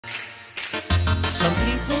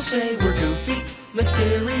People say we're goofy,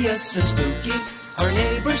 mysterious and spooky. Our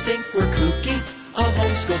neighbors think we're kooky, a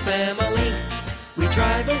homeschool family. We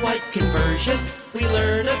drive a white conversion, we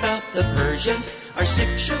learn about the Persians. Our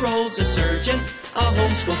 6-year-old's a surgeon, a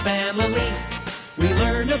homeschool family. We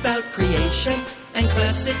learn about creation and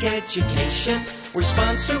classic education. We're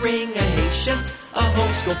sponsoring a Haitian, a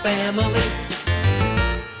homeschool family.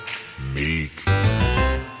 Meek.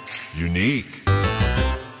 Unique.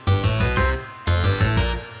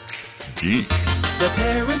 Geek. The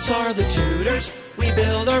parents are the tutors, we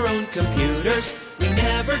build our own computers. We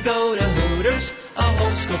never go to Hooters, a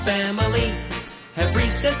homeschool family. Have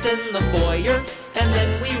recess in the foyer, and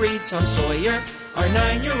then we read Tom Sawyer. Our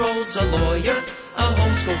 9-year-old's a lawyer, a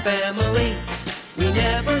homeschool family. We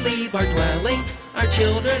never leave our dwelling, our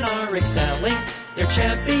children are excelling. They're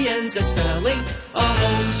champions at spelling, a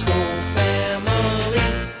homeschool